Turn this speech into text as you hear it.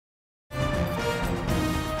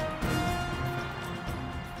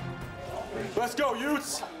Let's go,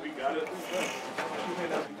 Utes. We got it.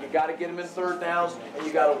 You got to get them in third downs, and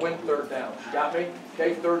you got to win third downs. You got me?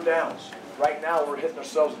 Okay, third downs. Right now, we're hitting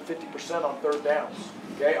ourselves at 50% on third downs.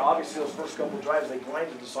 Okay, obviously those first couple of drives, they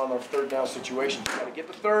blinded us on our third down situations. You got to get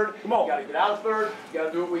the third. Come on. You got to get out of third. You got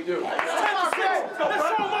to do what we do. Let's show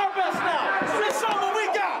them our best now. Let's show them what we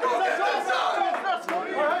got.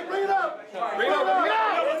 All right, bring it up. Bring it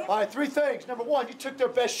up. All right, three things. Number one, you took their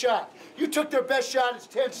best shot. You took their best shot, it's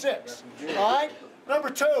 10-6. All right? Number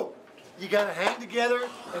two, you got to hang together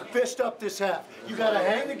and fist up this half. You got to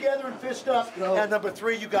hang together and fist up. And number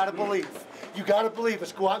three, you got to believe. You got to believe.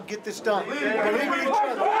 Let's go out and get this done. Believe in each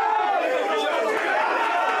other.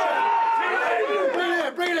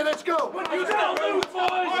 Bring it in. Let's go. You don't lose, boys.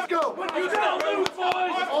 Let's go. You don't lose,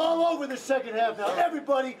 boys. All over the second half now.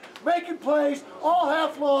 Everybody making plays all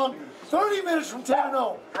half long. 30 minutes from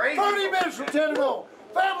 10-0. 30 minutes from 10-0.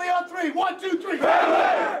 Family on three. 1, 2, 3.